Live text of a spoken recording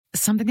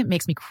Something that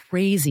makes me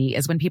crazy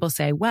is when people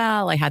say,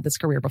 well, I had this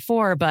career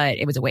before, but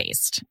it was a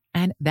waste.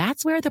 And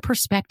that's where the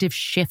perspective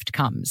shift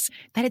comes,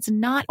 that it's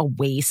not a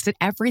waste, that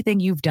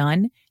everything you've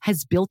done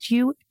has built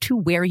you to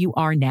where you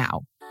are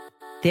now.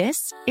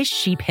 This is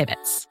She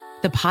Pivots,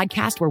 the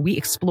podcast where we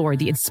explore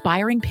the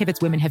inspiring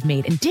pivots women have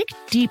made and dig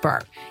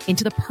deeper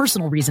into the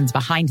personal reasons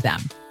behind them.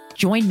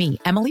 Join me,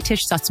 Emily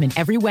Tish Sussman,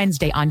 every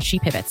Wednesday on She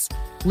Pivots.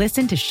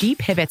 Listen to She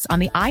Pivots on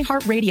the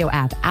iHeartRadio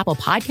app, Apple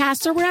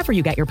Podcasts, or wherever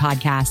you get your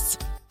podcasts.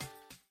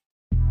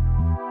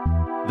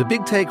 The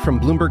Big Take from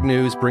Bloomberg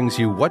News brings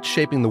you what's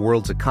shaping the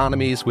world's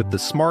economies with the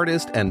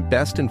smartest and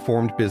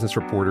best-informed business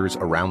reporters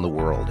around the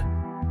world.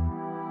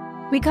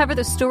 We cover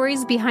the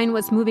stories behind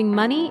what's moving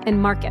money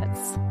and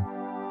markets,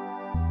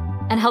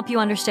 and help you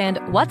understand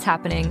what's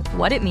happening,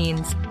 what it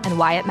means, and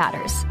why it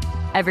matters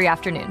every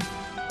afternoon.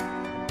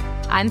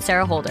 I'm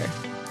Sarah Holder.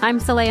 I'm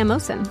Saleha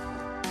Mohsin.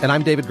 And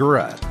I'm David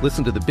Gura.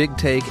 Listen to The Big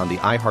Take on the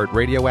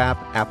iHeartRadio app,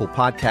 Apple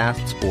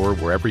Podcasts, or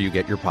wherever you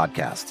get your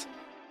podcasts.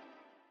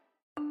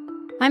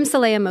 I'm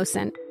Saleha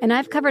Mohsin, and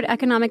I've covered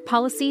economic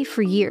policy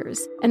for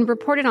years and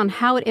reported on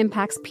how it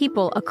impacts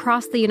people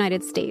across the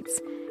United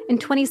States. In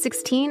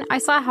 2016, I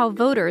saw how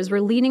voters were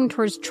leaning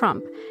towards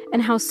Trump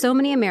and how so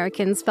many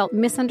Americans felt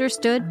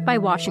misunderstood by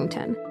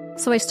Washington.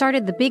 So I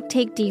started The Big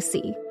Take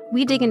DC.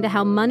 We dig into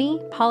how money,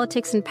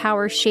 politics, and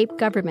power shape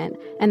government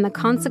and the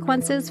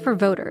consequences for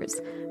voters.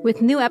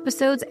 With new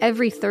episodes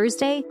every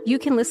Thursday, you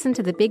can listen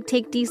to The Big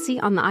Take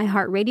DC on the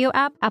iHeartRadio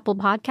app, Apple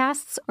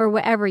Podcasts, or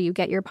wherever you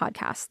get your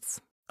podcasts.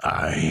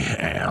 I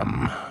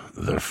am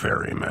the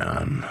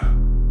ferryman.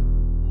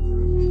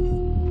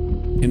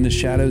 In the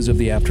shadows of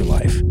the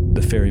afterlife,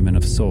 the Ferryman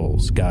of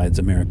Souls guides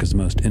America's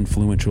most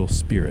influential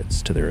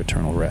spirits to their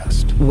eternal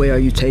rest. Where are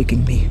you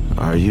taking me?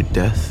 Are you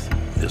death?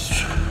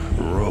 This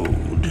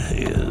road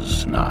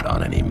is not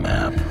on any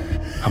map.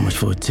 How much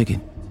for a ticket?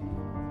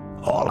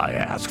 All I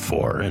ask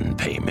for in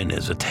payment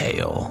is a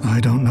tale. I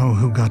don't know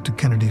who got to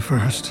Kennedy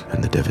first.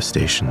 And the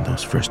devastation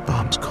those first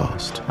bombs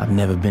caused. I've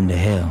never been to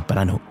hell, but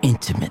I know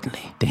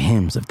intimately the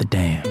hymns of the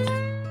damned.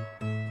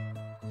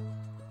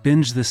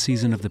 Binge this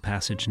season of The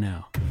Passage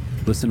now.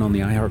 Listen on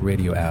the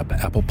iHeartRadio app,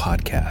 Apple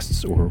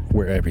Podcasts, or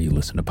wherever you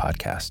listen to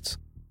podcasts.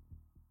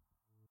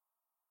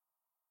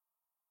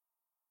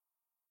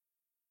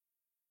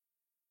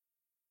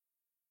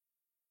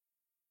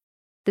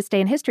 This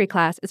Day in History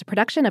class is a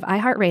production of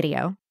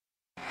iHeartRadio.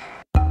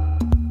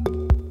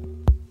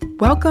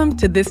 Welcome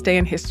to This Day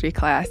in History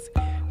class,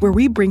 where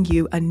we bring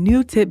you a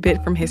new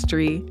tidbit from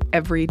history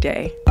every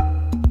day.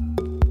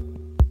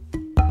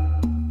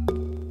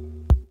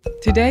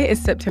 Today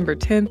is September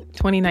 10th,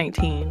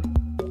 2019.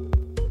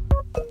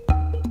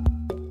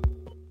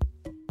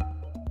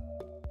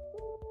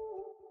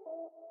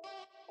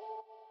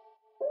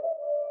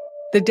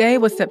 The day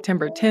was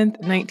September 10th,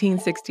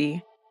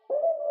 1960.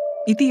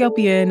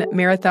 Ethiopian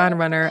marathon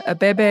runner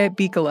Abebe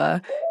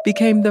Bikila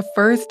became the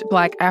first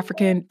Black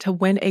African to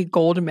win a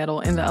gold medal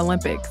in the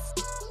Olympics.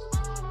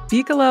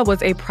 Bikila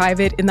was a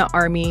private in the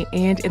army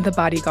and in the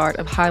bodyguard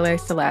of Haile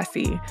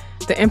Selassie,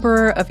 the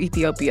Emperor of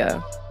Ethiopia.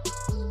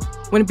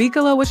 When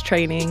Bikila was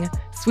training,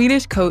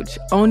 Swedish coach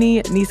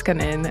Onni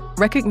Niskanen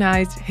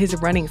recognized his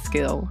running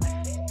skill.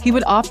 He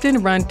would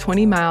often run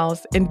 20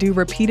 miles and do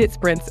repeated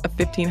sprints of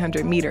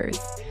 1,500 meters.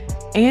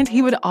 And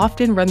he would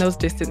often run those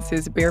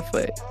distances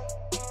barefoot.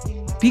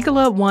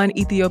 Bikila won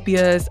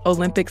Ethiopia's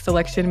Olympic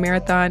selection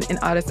marathon in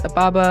Addis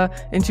Ababa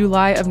in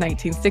July of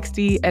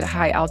 1960 at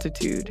high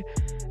altitude.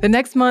 The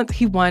next month,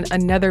 he won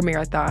another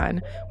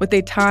marathon with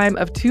a time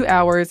of 2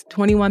 hours,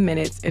 21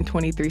 minutes, and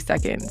 23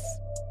 seconds.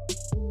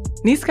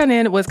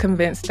 Niskanen was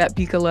convinced that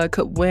Bikila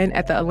could win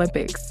at the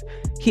Olympics.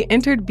 He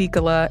entered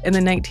Bikila in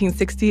the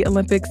 1960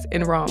 Olympics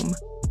in Rome.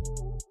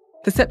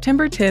 The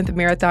September 10th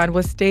marathon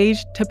was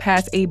staged to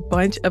pass a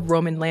bunch of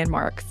Roman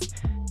landmarks.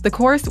 The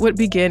course would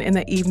begin in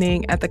the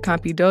evening at the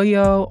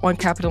Campidoglio on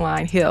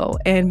Capitoline Hill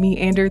and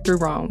meander through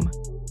Rome.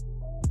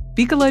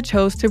 Bikila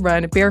chose to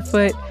run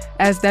barefoot,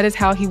 as that is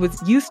how he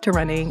was used to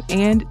running,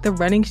 and the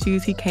running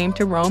shoes he came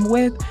to Rome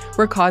with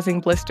were causing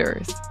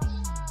blisters.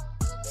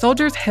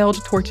 Soldiers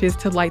held torches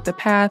to light the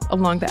path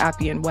along the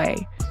Appian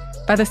Way.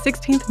 By the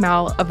 16th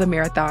mile of the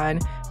marathon,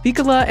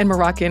 Bikila and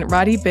Moroccan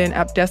Radi bin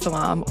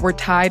Abdeslam were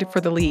tied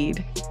for the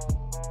lead.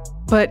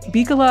 But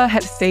Bikila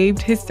had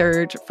saved his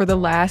surge for the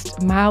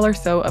last mile or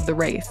so of the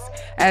race,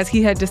 as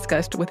he had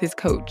discussed with his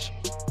coach.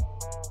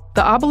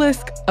 The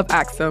obelisk of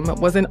Axum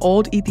was an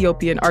old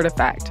Ethiopian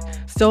artifact,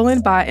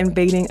 stolen by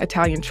invading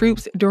Italian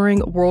troops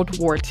during World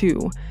War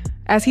II.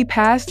 As he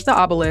passed the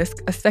obelisk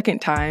a second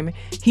time,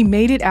 he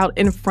made it out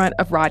in front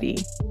of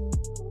Radi.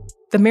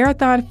 The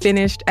marathon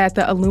finished at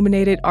the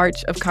illuminated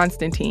Arch of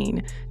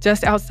Constantine,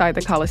 just outside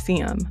the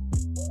Colosseum.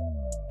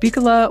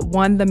 Bikila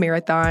won the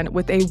marathon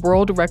with a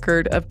world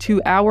record of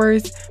 2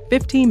 hours,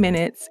 15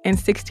 minutes, and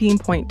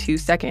 16.2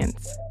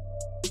 seconds.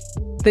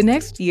 The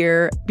next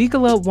year,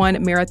 Bikila won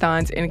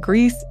marathons in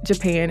Greece,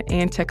 Japan,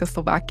 and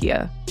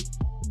Czechoslovakia.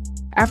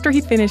 After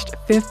he finished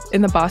 5th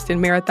in the Boston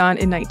Marathon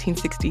in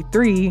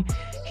 1963,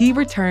 he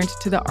returned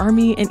to the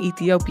army in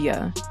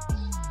Ethiopia.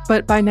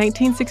 But by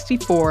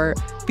 1964,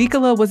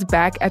 Bikila was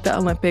back at the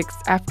Olympics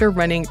after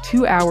running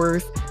 2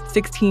 hours,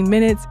 16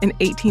 minutes, and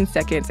 18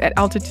 seconds at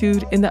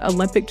altitude in the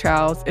Olympic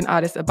trials in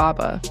Addis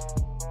Ababa.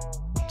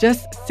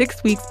 Just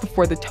 6 weeks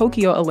before the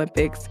Tokyo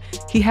Olympics,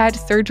 he had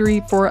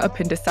surgery for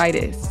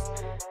appendicitis.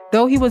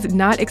 Though he was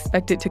not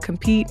expected to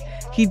compete,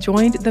 he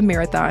joined the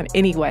marathon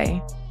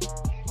anyway.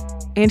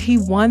 And he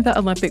won the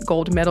Olympic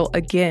gold medal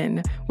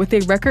again with a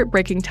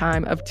record-breaking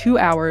time of 2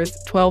 hours,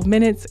 12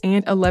 minutes,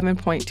 and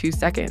 11.2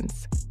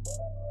 seconds.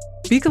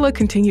 Bikila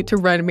continued to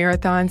run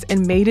marathons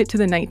and made it to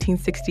the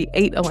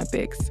 1968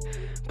 Olympics.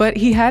 But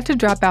he had to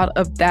drop out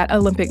of that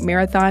Olympic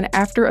marathon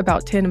after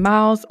about 10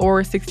 miles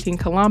or 16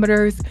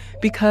 kilometers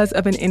because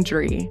of an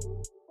injury.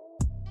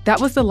 That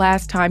was the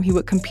last time he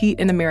would compete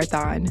in a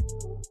marathon.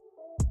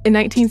 In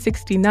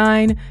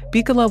 1969,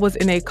 Bikila was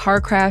in a car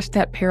crash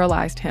that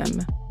paralyzed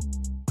him.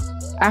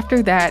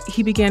 After that,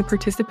 he began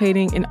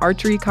participating in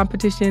archery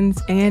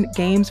competitions and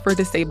games for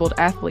disabled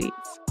athletes.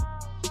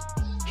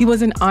 He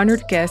was an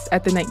honored guest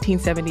at the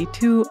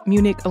 1972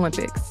 Munich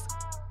Olympics.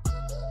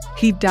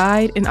 He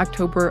died in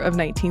October of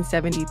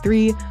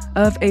 1973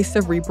 of a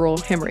cerebral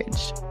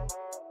hemorrhage.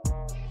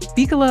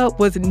 Bikila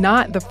was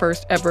not the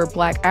first ever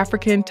Black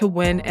African to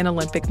win an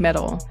Olympic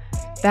medal.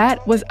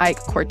 That was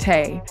Ike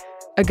Quartey,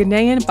 a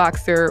Ghanaian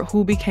boxer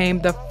who became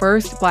the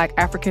first Black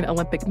African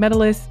Olympic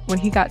medalist when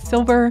he got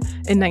silver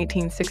in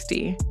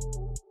 1960.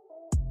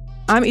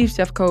 I'm Eve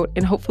Jeffcoat,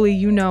 and hopefully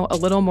you know a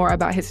little more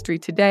about history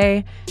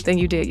today than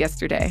you did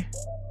yesterday.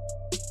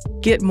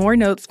 Get more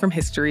notes from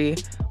history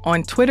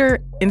on Twitter,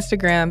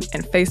 Instagram,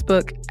 and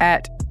Facebook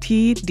at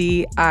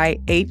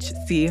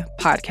TDIHC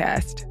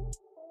Podcast.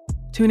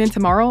 Tune in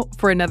tomorrow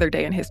for another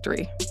day in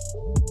history.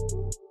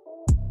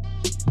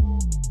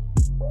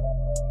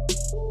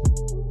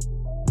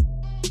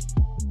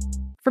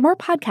 For more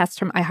podcasts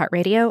from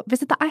iHeartRadio,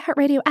 visit the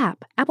iHeartRadio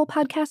app, Apple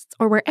Podcasts,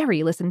 or wherever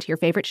you listen to your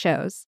favorite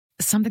shows.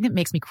 Something that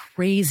makes me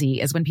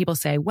crazy is when people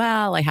say,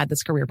 well, I had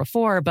this career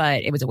before,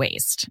 but it was a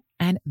waste.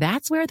 And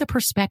that's where the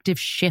perspective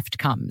shift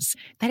comes,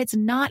 that it's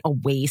not a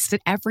waste,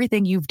 that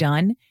everything you've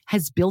done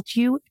has built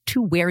you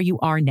to where you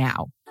are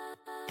now.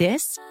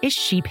 This is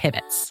She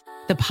Pivots,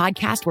 the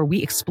podcast where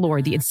we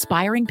explore the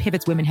inspiring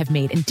pivots women have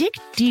made and dig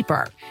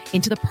deeper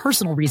into the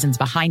personal reasons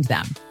behind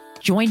them.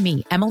 Join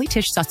me, Emily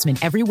Tish Sussman,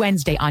 every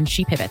Wednesday on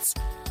She Pivots.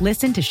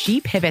 Listen to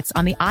She Pivots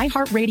on the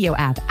iHeartRadio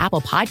app,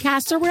 Apple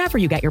Podcasts, or wherever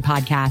you get your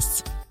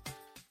podcasts.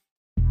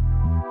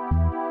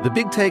 The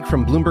Big Take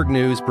from Bloomberg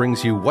News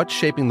brings you what's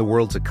shaping the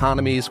world's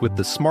economies with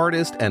the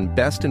smartest and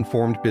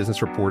best-informed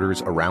business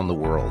reporters around the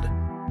world.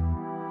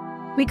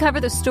 We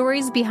cover the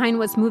stories behind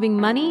what's moving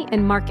money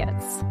and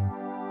markets,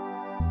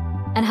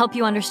 and help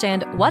you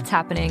understand what's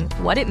happening,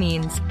 what it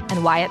means,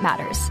 and why it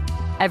matters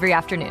every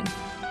afternoon.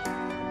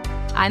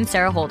 I'm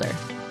Sarah Holder.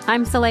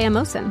 I'm Saleha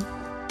Mohsin.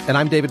 And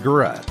I'm David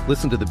Gura.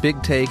 Listen to The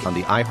Big Take on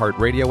the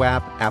iHeartRadio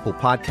app, Apple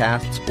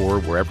Podcasts, or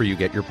wherever you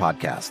get your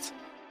podcasts.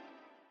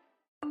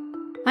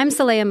 I'm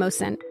Saleha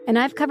Mohsin, and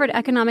I've covered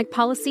economic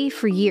policy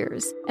for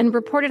years and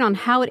reported on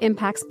how it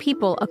impacts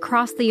people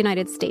across the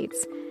United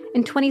States.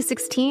 In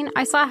 2016,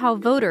 I saw how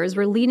voters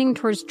were leaning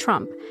towards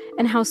Trump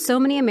and how so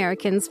many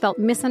Americans felt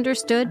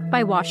misunderstood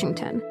by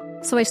Washington.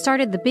 So I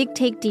started The Big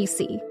Take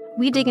DC.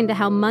 We dig into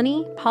how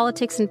money,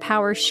 politics, and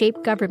power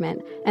shape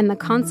government and the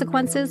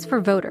consequences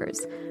for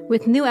voters.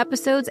 With new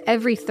episodes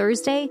every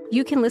Thursday,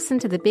 you can listen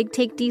to The Big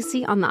Take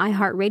DC on the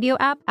iHeartRadio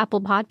app,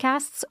 Apple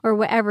Podcasts, or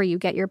wherever you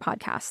get your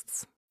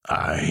podcasts.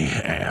 I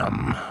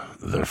am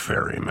the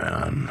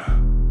ferryman.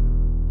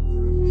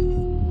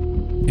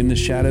 In the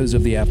shadows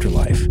of the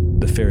afterlife,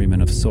 the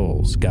Ferryman of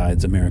Souls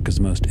guides America's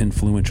most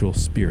influential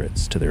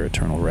spirits to their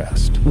eternal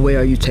rest. Where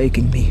are you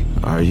taking me?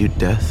 Are you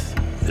death?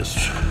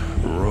 This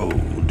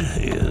road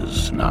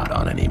is not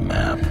on any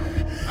map.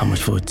 How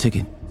much for a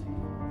ticket?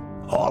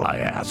 All I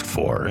ask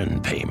for in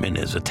payment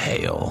is a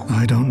tale.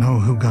 I don't know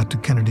who got to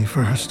Kennedy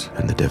first.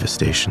 And the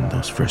devastation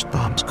those first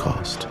bombs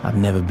caused. I've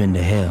never been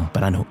to hell,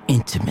 but I know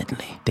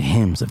intimately the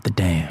hymns of the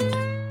damned.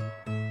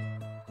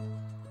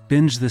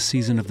 Binge this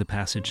season of The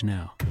Passage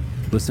now.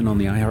 Listen on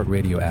the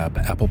iHeartRadio app,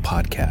 Apple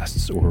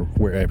Podcasts, or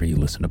wherever you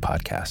listen to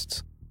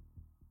podcasts.